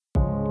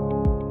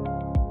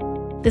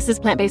This is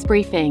Plant-Based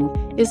Briefing.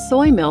 Is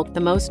soy milk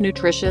the most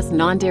nutritious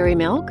non-dairy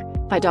milk?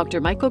 By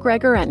Dr. Michael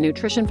Greger at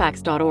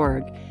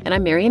nutritionfacts.org. And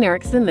I'm Marian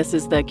Erickson. This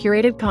is the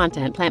curated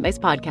content plant-based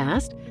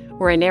podcast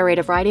where I narrate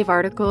a variety of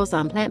articles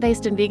on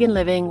plant-based and vegan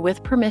living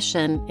with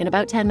permission in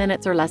about 10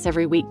 minutes or less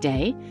every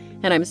weekday.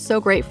 And I'm so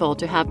grateful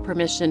to have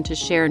permission to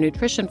share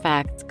Nutrition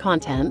Facts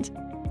content.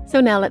 So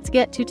now let's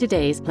get to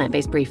today's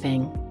plant-based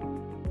briefing.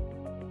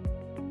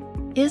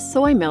 Is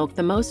soy milk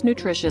the most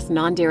nutritious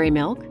non-dairy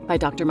milk? By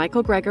Dr.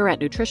 Michael Greger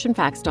at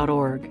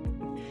nutritionfacts.org.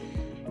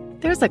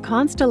 There's a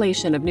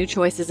constellation of new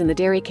choices in the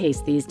dairy case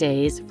these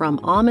days,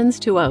 from almonds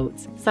to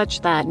oats,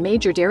 such that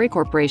major dairy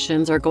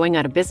corporations are going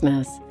out of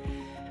business.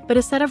 But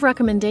a set of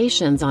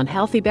recommendations on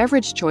healthy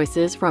beverage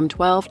choices from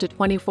 12 to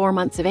 24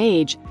 months of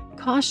age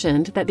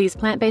cautioned that these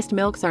plant-based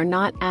milks are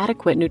not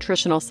adequate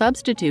nutritional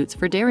substitutes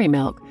for dairy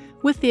milk,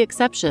 with the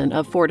exception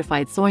of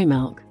fortified soy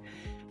milk.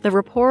 The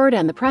report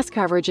and the press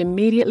coverage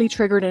immediately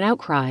triggered an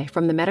outcry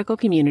from the medical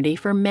community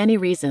for many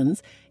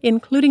reasons,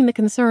 including the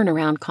concern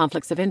around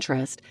conflicts of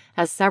interest,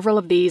 as several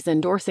of these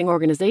endorsing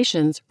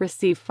organizations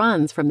receive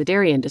funds from the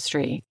dairy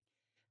industry.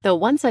 Though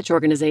one such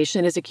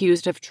organization is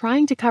accused of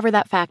trying to cover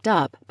that fact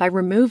up by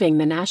removing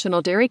the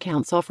National Dairy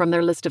Council from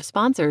their list of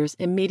sponsors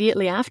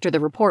immediately after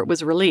the report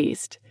was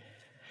released.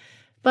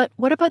 But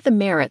what about the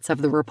merits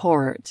of the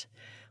report?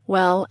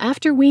 Well,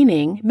 after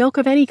weaning, milk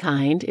of any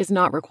kind is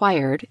not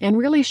required and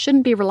really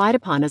shouldn't be relied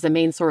upon as a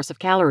main source of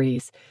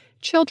calories.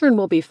 Children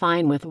will be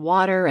fine with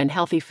water and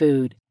healthy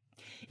food.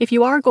 If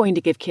you are going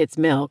to give kids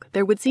milk,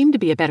 there would seem to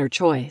be a better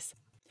choice.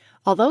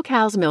 Although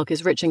cow's milk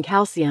is rich in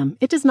calcium,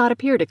 it does not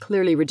appear to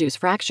clearly reduce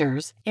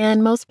fractures,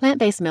 and most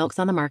plant-based milks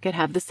on the market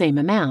have the same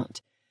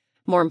amount.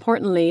 More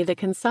importantly, the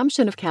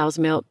consumption of cow's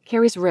milk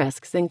carries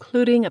risks,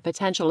 including a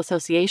potential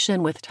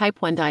association with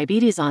type 1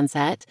 diabetes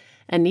onset,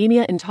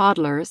 anemia in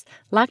toddlers,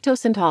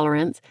 lactose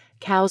intolerance,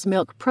 cow's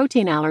milk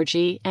protein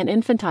allergy, and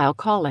infantile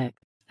colic.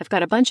 I've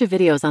got a bunch of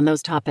videos on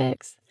those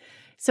topics.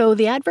 So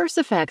the adverse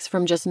effects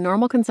from just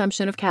normal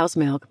consumption of cow's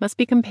milk must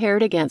be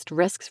compared against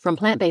risks from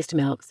plant-based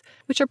milks,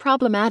 which are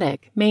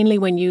problematic mainly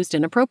when used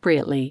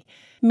inappropriately,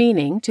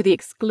 meaning to the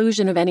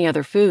exclusion of any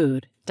other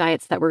food.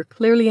 Diets that were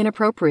clearly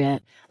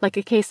inappropriate, like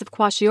a case of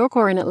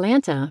Kwashiorkor in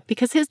Atlanta,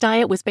 because his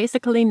diet was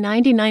basically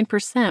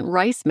 99%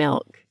 rice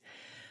milk.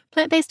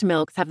 Plant-based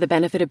milks have the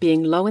benefit of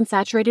being low in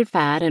saturated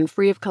fat and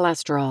free of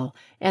cholesterol,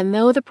 and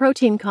though the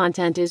protein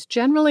content is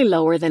generally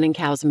lower than in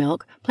cow's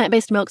milk,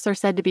 plant-based milks are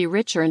said to be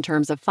richer in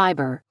terms of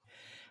fiber.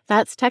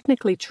 That's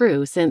technically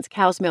true since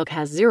cow's milk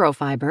has zero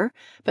fiber,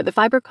 but the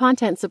fiber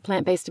contents of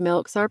plant-based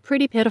milks are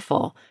pretty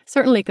pitiful,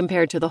 certainly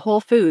compared to the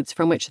whole foods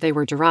from which they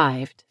were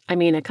derived. I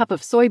mean, a cup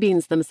of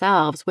soybeans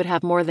themselves would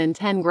have more than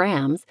 10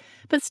 grams,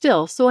 but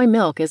still, soy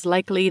milk is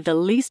likely the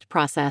least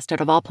processed out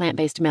of all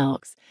plant-based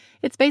milks.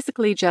 It's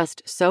basically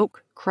just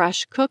soak,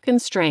 crush, cook,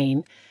 and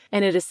strain,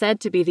 and it is said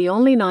to be the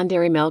only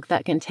non-dairy milk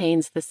that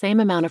contains the same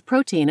amount of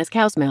protein as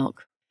cow's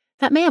milk.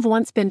 That may have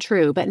once been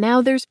true, but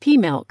now there's pea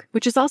milk,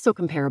 which is also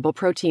comparable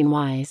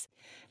protein-wise.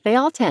 They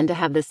all tend to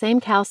have the same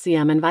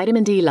calcium and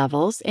vitamin D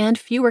levels and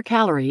fewer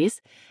calories,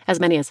 as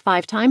many as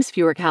 5 times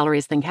fewer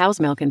calories than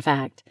cow's milk, in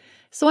fact.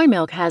 Soy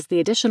milk has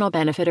the additional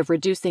benefit of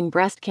reducing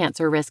breast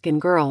cancer risk in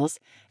girls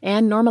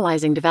and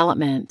normalizing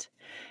development.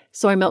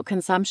 Soy milk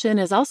consumption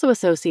is also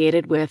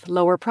associated with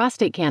lower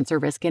prostate cancer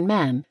risk in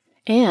men.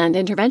 And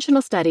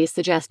interventional studies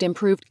suggest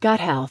improved gut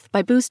health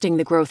by boosting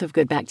the growth of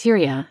good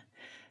bacteria.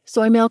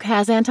 Soy milk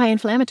has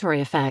anti-inflammatory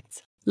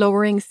effects,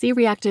 lowering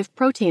C-reactive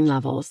protein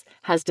levels,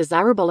 has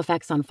desirable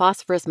effects on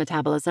phosphorus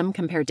metabolism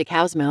compared to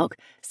cow's milk,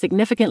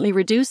 significantly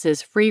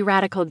reduces free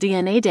radical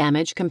DNA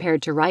damage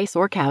compared to rice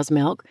or cow's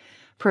milk,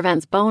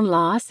 prevents bone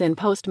loss in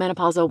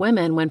postmenopausal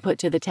women when put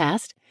to the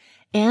test,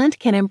 and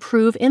can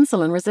improve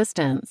insulin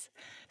resistance.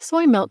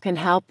 Soy milk can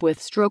help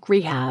with stroke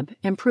rehab,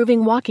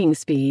 improving walking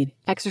speed,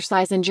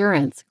 exercise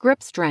endurance,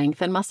 grip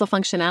strength, and muscle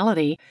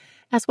functionality,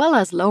 as well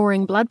as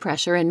lowering blood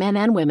pressure in men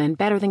and women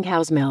better than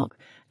cow's milk,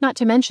 not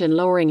to mention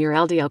lowering your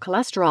LDL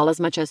cholesterol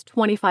as much as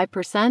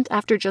 25%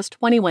 after just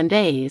 21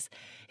 days.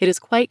 It is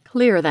quite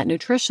clear that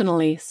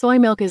nutritionally, soy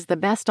milk is the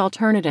best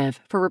alternative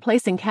for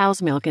replacing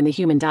cow's milk in the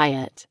human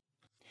diet.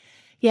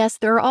 Yes,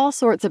 there are all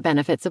sorts of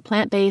benefits of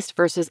plant-based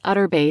versus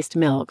udder-based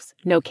milks.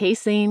 No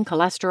casein,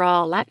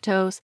 cholesterol,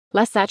 lactose,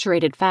 less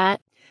saturated fat,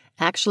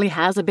 actually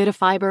has a bit of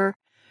fiber.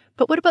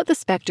 But what about the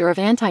specter of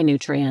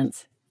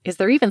anti-nutrients? Is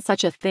there even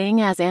such a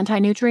thing as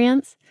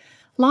anti-nutrients?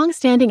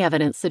 Long-standing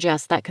evidence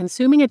suggests that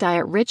consuming a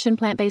diet rich in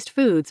plant-based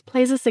foods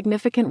plays a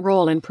significant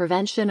role in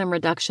prevention and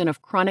reduction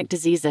of chronic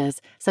diseases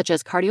such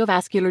as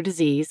cardiovascular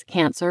disease,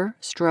 cancer,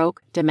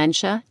 stroke,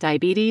 dementia,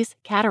 diabetes,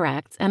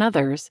 cataracts, and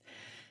others.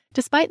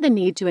 Despite the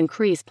need to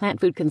increase plant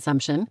food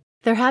consumption,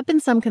 there have been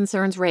some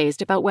concerns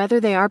raised about whether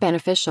they are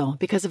beneficial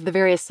because of the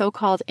various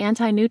so-called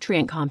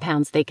anti-nutrient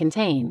compounds they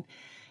contain.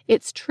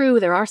 It's true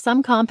there are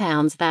some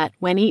compounds that,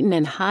 when eaten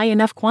in high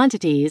enough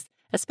quantities,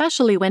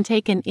 especially when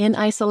taken in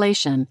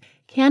isolation,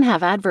 can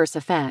have adverse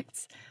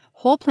effects.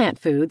 Whole plant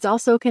foods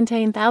also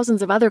contain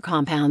thousands of other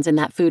compounds in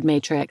that food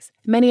matrix,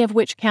 many of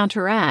which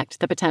counteract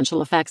the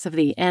potential effects of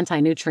the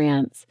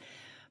anti-nutrients.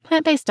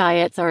 Plant-based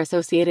diets are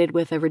associated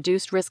with a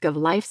reduced risk of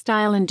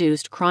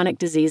lifestyle-induced chronic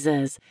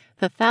diseases.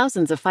 The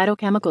thousands of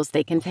phytochemicals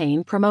they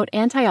contain promote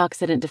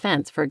antioxidant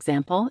defense, for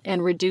example,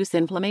 and reduce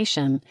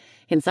inflammation.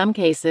 In some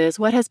cases,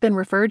 what has been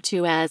referred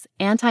to as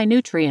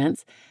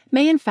anti-nutrients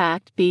may in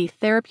fact be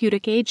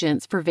therapeutic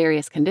agents for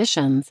various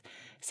conditions.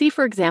 See,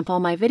 for example,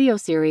 my video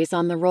series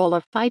on the role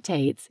of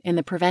phytates in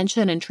the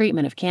prevention and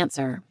treatment of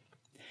cancer.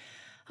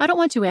 I don't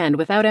want to end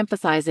without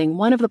emphasizing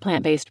one of the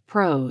plant-based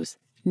pros: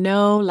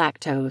 no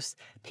lactose.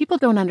 People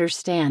don't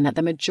understand that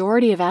the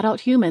majority of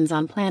adult humans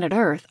on planet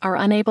Earth are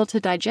unable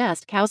to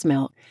digest cow's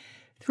milk.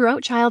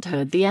 Throughout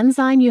childhood, the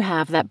enzyme you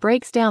have that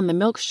breaks down the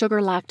milk sugar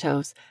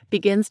lactose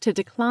begins to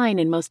decline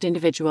in most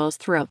individuals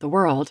throughout the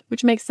world,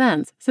 which makes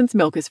sense since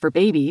milk is for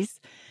babies.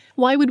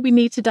 Why would we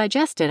need to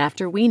digest it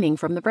after weaning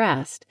from the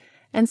breast?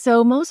 And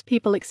so most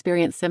people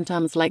experience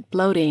symptoms like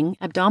bloating,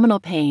 abdominal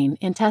pain,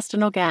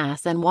 intestinal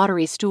gas, and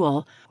watery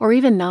stool, or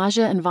even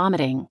nausea and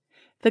vomiting.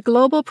 The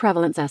global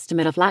prevalence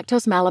estimate of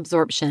lactose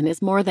malabsorption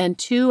is more than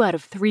 2 out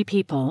of 3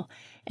 people,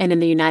 and in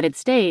the United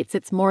States,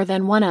 it's more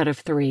than 1 out of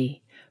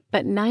 3.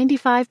 But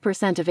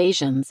 95% of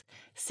Asians,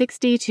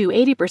 60 to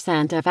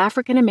 80% of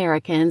African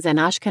Americans and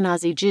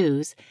Ashkenazi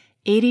Jews,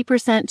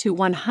 80% to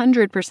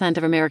 100%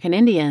 of American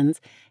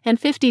Indians, and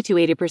 50 to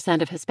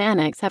 80% of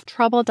Hispanics have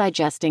trouble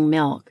digesting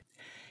milk.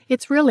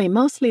 It's really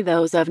mostly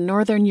those of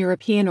Northern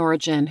European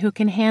origin who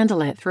can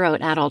handle it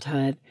throughout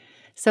adulthood.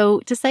 So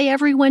to say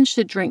everyone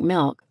should drink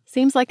milk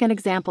seems like an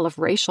example of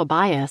racial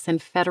bias in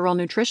federal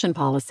nutrition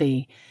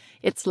policy.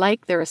 It's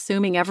like they're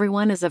assuming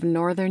everyone is of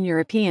Northern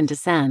European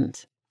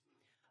descent.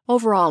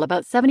 Overall,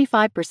 about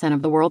 75%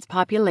 of the world's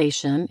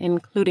population,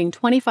 including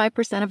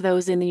 25% of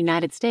those in the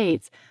United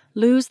States,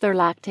 lose their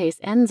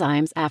lactase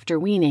enzymes after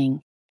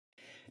weaning.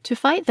 To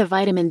fight the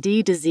vitamin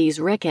D disease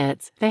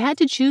rickets, they had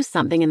to choose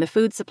something in the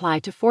food supply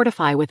to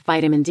fortify with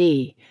vitamin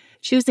D.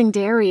 Choosing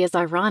dairy is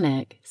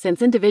ironic,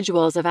 since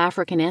individuals of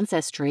African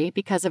ancestry,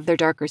 because of their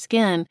darker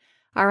skin,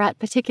 are at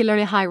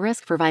particularly high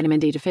risk for vitamin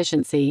D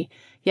deficiency,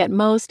 yet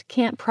most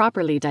can't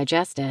properly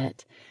digest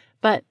it.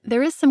 But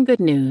there is some good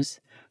news.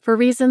 For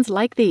reasons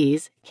like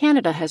these,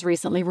 Canada has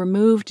recently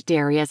removed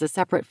dairy as a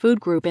separate food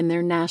group in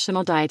their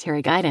national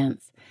dietary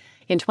guidance.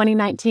 In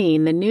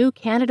 2019, the new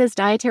Canada's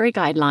Dietary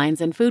Guidelines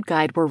and Food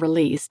Guide were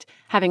released,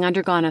 having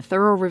undergone a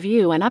thorough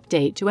review and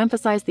update to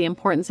emphasize the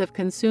importance of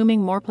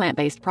consuming more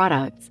plant-based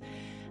products.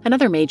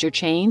 Another major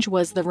change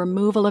was the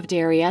removal of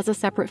dairy as a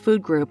separate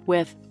food group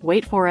with,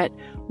 wait for it,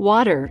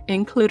 water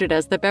included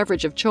as the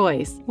beverage of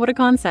choice. What a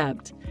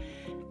concept!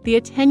 The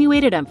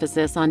attenuated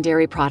emphasis on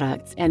dairy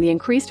products and the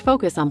increased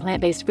focus on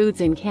plant-based foods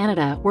in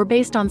Canada were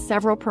based on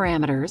several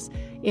parameters,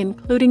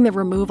 including the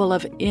removal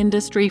of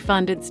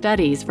industry-funded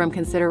studies from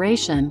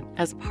consideration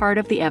as part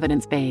of the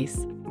evidence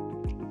base.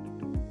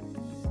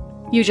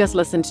 You just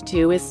listened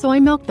to Is Soy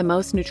Milk the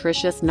Most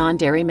Nutritious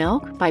Non-Dairy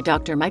Milk? By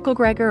Dr. Michael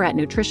Greger at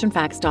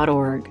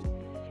nutritionfacts.org.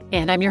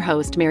 And I'm your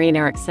host, Marian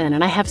Erickson,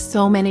 and I have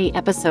so many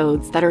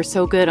episodes that are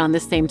so good on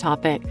this same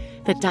topic,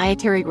 the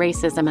dietary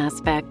racism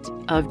aspect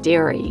of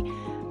dairy.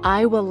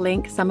 I will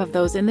link some of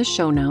those in the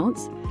show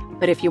notes,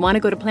 but if you want to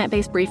go to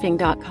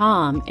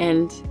plantbasedbriefing.com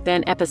and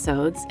then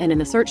episodes, and in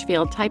the search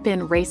field type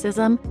in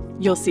racism,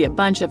 you'll see a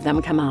bunch of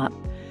them come up.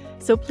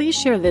 So please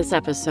share this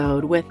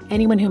episode with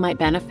anyone who might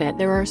benefit.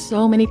 There are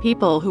so many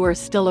people who are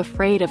still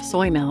afraid of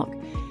soy milk,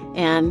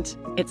 and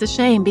it's a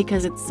shame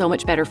because it's so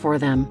much better for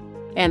them.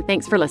 And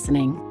thanks for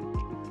listening.